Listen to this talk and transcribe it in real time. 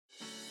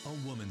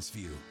A Woman's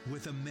View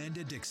with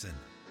Amanda Dickson.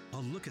 A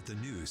look at the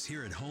news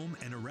here at home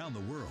and around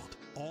the world,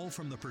 all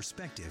from the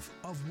perspective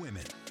of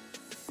women.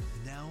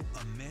 Now,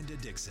 Amanda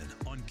Dickson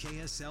on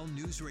KSL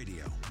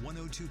Newsradio,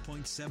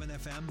 102.7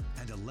 FM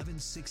and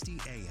 1160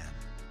 AM.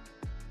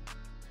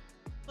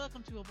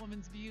 Welcome to A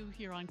Woman's View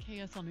here on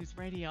KSL News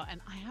Radio,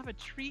 and I have a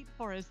treat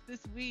for us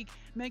this week.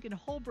 Meghan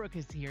Holbrook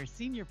is here,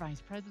 Senior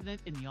Vice President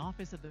in the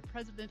Office of the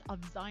President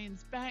of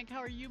Zions Bank.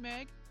 How are you,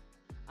 Meg?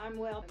 I'm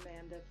well,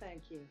 Amanda.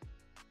 Thank you.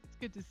 It's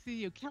good to see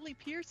you. Kelli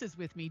Pierce is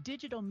with me,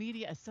 Digital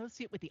Media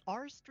Associate with the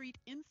R Street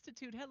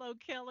Institute. Hello,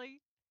 Kelli.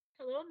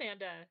 Hello,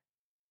 Amanda.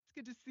 It's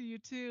good to see you,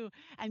 too.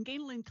 And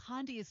Ganel-Lyn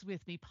Condie is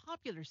with me,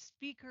 popular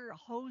speaker,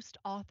 host,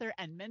 author,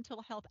 and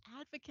mental health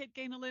advocate.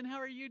 Ganel-Lyn, how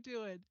are you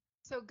doing?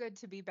 So good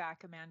to be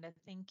back, Amanda.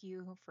 Thank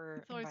you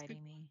for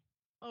inviting me.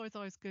 Oh, it's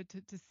always good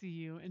to see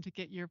you and to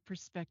get your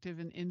perspective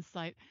and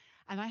insight.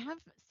 And I have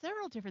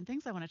several different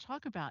things I want to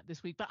talk about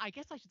this week, but I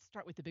guess I should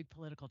start with the big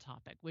political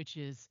topic, which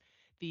is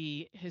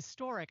the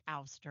historic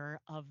ouster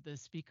of the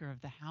Speaker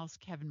of the House,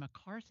 Kevin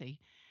McCarthy.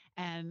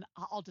 And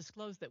I'll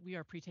disclose that we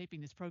are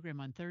pre-taping this program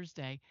on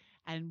Thursday,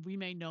 and we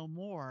may know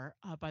more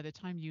by the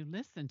time you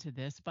listen to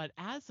this. But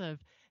as of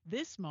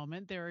this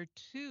moment, there are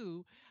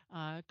two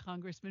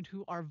congressmen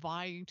who are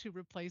vying to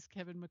replace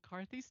Kevin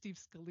McCarthy, Steve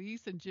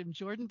Scalise and Jim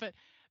Jordan. But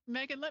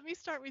Meghan, let me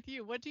start with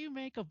you. What do you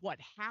make of what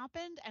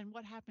happened and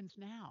what happens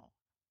now?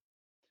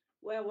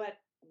 Well,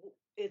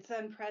 it's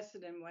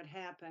unprecedented what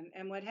happened.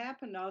 And what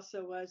happened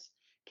also was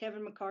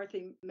Kevin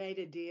McCarthy made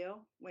a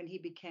deal when he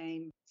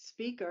became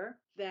Speaker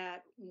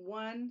that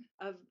one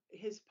of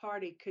his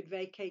party could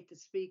vacate the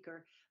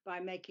Speaker by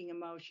making a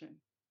motion.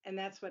 And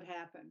that's what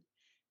happened.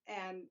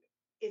 And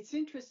it's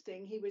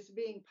interesting, he was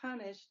being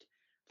punished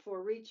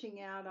for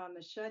reaching out on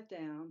the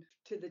shutdown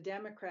to the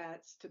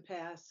Democrats to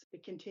pass the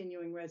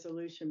continuing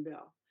resolution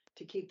bill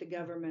to keep the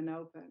government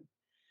open.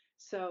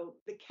 So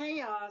the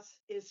chaos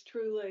is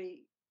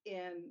truly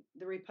in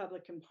the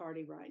Republican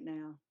Party right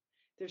now.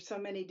 There's so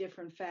many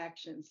different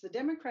factions. The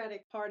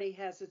Democratic Party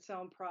has its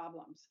own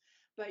problems.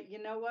 But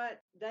you know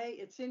what?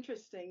 It's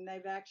interesting.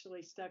 They've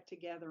actually stuck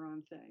together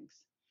on things.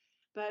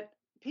 But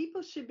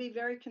people should be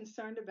very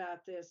concerned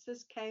about this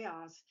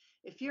chaos.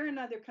 If you're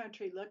another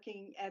country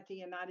looking at the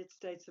United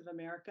States of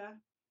America,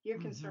 you're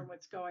concerned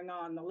what's going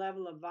on, the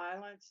level of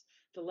violence,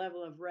 the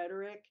level of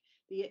rhetoric,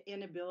 the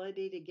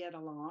inability to get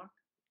along.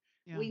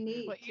 Yeah. We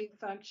need two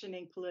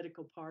functioning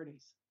political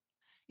parties.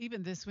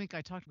 Even this week,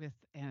 I talked with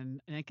an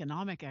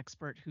economic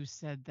expert who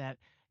said that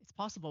it's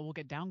possible we'll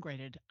get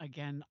downgraded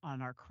again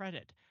on our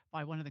credit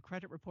by one of the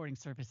credit reporting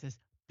services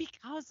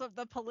because of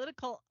the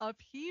political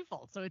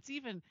upheaval. So it's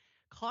even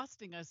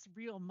costing us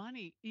real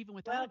money, even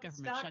without a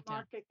government shutdown. The stock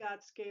market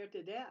got scared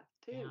to death,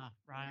 too. Yeah,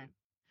 right.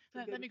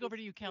 Let me go over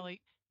to you, Kelli.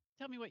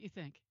 Tell me what you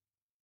think.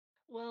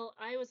 Well,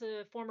 I was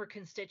a former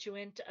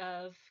constituent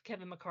of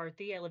Kevin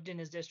McCarthy. I lived in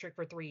his district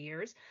for 3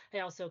 years. I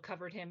also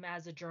covered him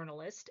as a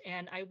journalist.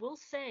 And I will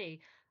say,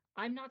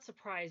 I'm not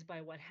surprised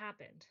by what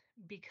happened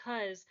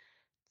because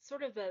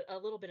sort of a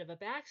little bit of a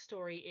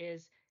backstory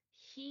is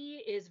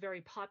he is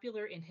very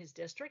popular in his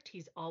district.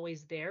 He's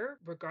always there,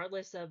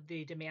 regardless of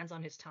the demands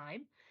on his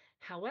time.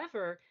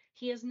 However,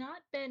 he has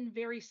not been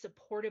very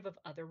supportive of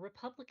other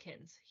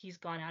Republicans. He's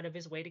gone out of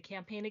his way to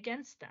campaign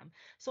against them.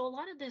 So a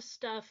lot of this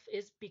stuff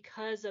is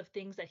because of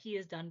things that he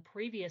has done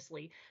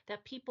previously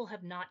that people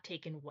have not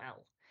taken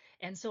well.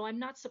 And so I'm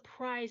not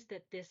surprised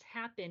that this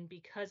happened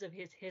because of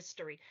his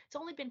history. It's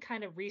only been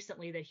kind of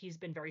recently that he's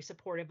been very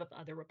supportive of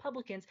other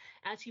Republicans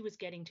as he was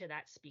getting to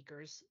that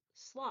speaker's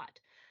slot.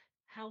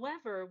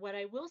 However, what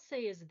I will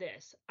say is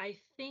this. I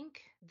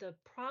think the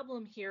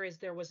problem here is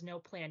there was no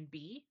plan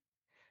B.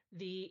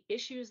 The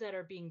issues that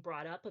are being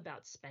brought up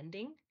about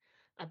spending,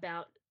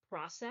 about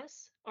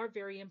process are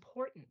very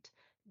important.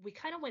 We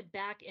kind of went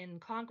back in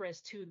Congress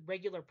to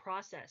regular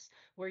process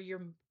where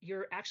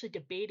you're actually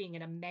debating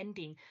and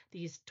amending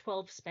these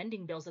 12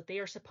 spending bills that they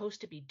are supposed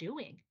to be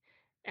doing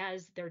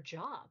as their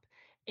job.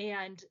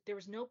 And there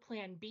was no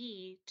plan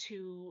B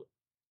to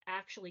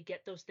actually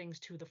get those things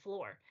to the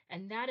floor.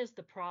 And that is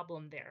the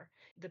problem there.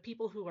 The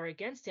people who are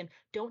against him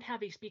don't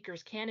have a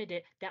speaker's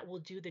candidate that will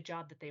do the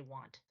job that they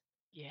want.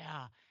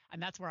 Yeah,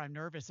 and that's where I'm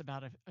nervous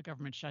about a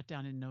government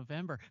shutdown in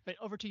November. But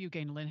over to you,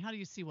 Ganel-Lyn. How do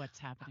you see what's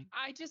happening?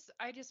 I just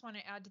want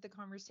to add to the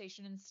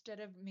conversation, instead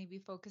of maybe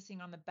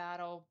focusing on the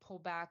battle, pull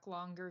back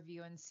longer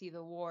view and see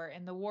the war.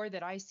 And the war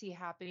that I see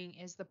happening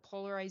is the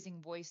polarizing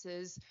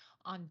voices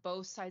on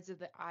both sides of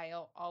the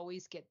aisle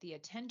always get the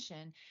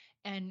attention.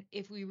 And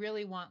if we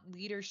really want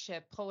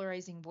leadership,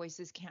 polarizing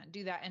voices can't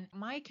do that. And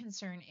my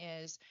concern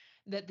is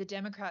that the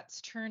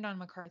Democrats turned on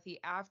McCarthy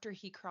after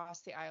he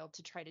crossed the aisle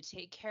to try to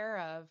take care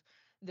of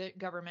the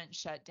government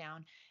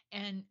shutdown.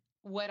 And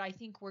what I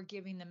think we're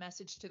giving the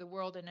message to the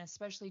world, and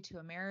especially to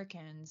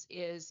Americans,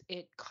 is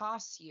it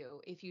costs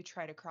you if you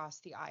try to cross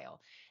the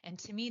aisle. And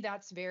to me,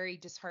 that's very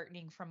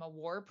disheartening from a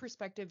war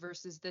perspective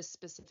versus this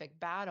specific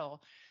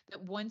battle.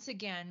 That once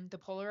again, the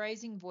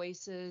polarizing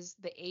voices,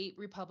 the 8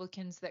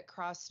 Republicans that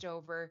crossed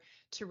over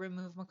to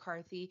remove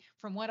McCarthy,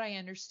 from what I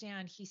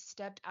understand, he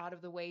stepped out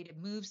of the way to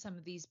move some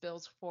of these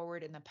bills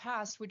forward in the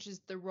past, which is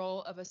the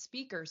role of a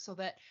speaker, so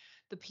that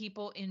the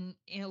people in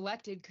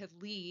elected could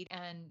lead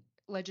and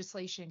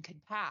legislation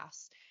could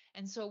pass.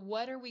 And so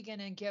what are we going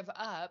to give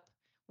up?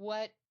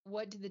 What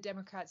do the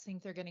Democrats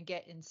think they're going to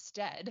get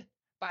instead,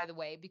 by the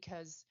way,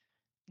 because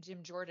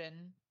Jim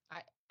Jordan,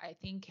 I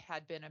think,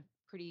 had been a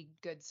pretty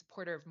good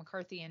supporter of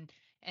McCarthy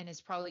and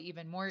is probably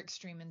even more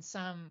extreme in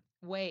some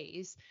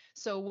ways.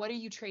 So what are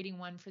you trading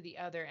one for the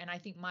other? And I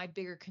think my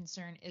bigger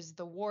concern is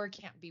the war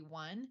can't be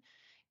won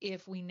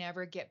if we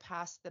never get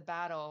past the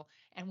battle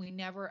and we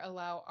never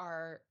allow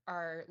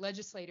our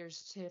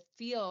legislators to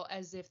feel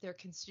as if their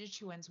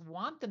constituents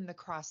want them to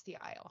cross the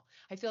aisle.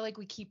 I feel like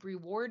we keep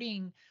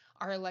rewarding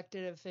our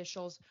elected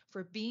officials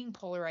for being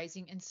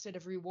polarizing instead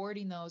of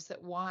rewarding those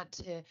that want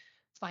to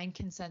find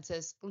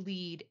consensus,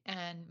 lead,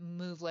 and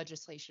move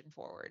legislation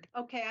forward.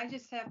 Okay, I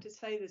just have to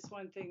say this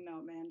one thing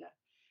though, Amanda.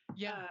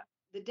 Yeah.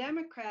 The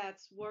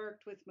Democrats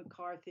worked with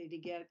McCarthy to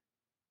get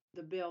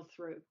the bill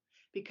through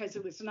because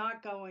it was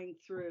not going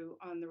through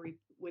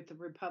with the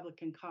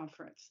Republican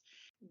conference.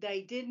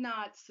 They did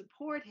not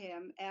support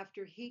him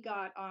after he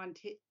got on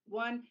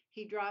one,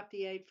 he dropped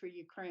the aid for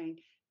Ukraine.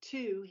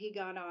 2, he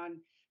got on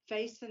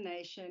Face the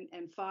Nation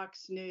and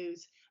Fox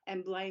News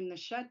and blamed the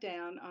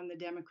shutdown on the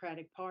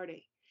Democratic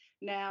Party.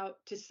 Now,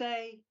 to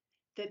say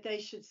that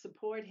they should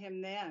support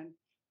him then,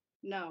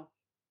 no,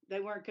 they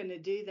weren't going to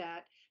do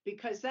that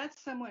because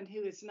that's someone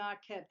who has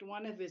not kept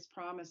one of his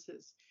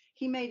promises.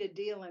 He made a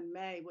deal in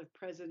May with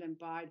President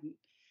Biden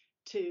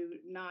to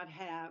not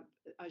have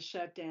a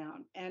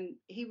shutdown, and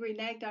he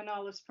reneged on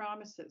all his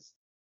promises.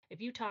 If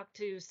you talk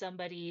to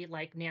somebody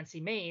like Nancy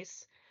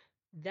Mace,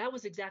 that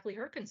was exactly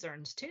her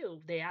concerns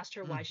too. They asked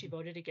her why she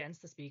voted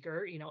against the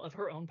speaker, of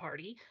her own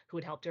party who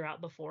had helped her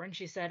out before. And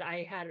she said,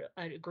 I had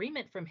an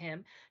agreement from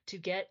him to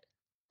get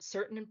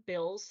certain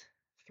bills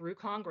through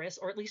Congress,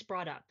 or at least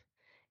brought up.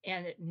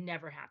 And it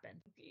never happened.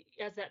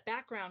 As that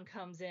background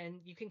comes in,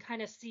 you can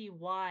kind of see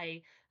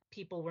why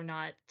people were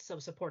not so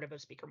supportive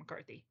of Speaker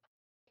McCarthy.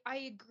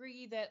 I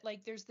agree that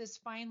there's this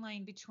fine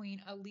line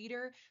between a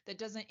leader that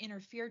doesn't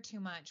interfere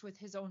too much with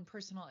his own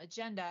personal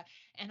agenda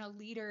and a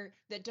leader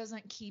that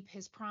doesn't keep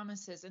his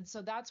promises. And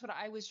so that's what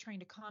I was trying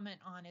to comment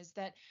on, is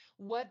that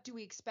what do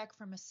we expect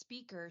from a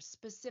speaker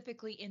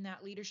specifically in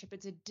that leadership?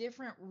 It's a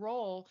different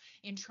role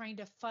in trying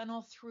to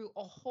funnel through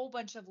a whole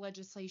bunch of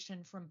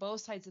legislation from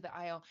both sides of the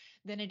aisle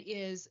than it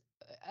is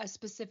a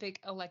specific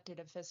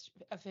elected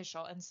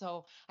official. And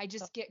so I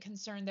just get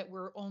concerned that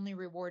we're only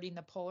rewarding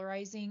the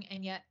polarizing,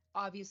 and yet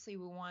obviously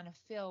we want to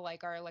feel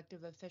like our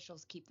elected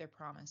officials keep their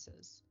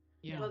promises.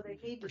 Yeah, well, they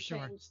need to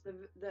change sure.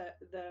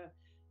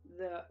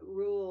 the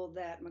rule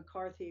that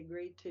McCarthy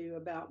agreed to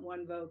about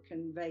one vote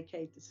can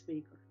vacate the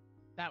speaker.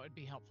 That would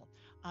be helpful.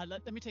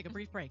 Let me take a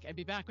brief break and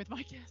be back with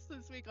my guests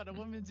this week on A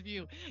Woman's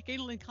View.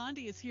 Ganel-Lyn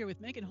Condie is here with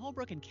Meghan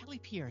Holbrook and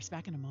Kelli Pierce.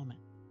 Back in a moment.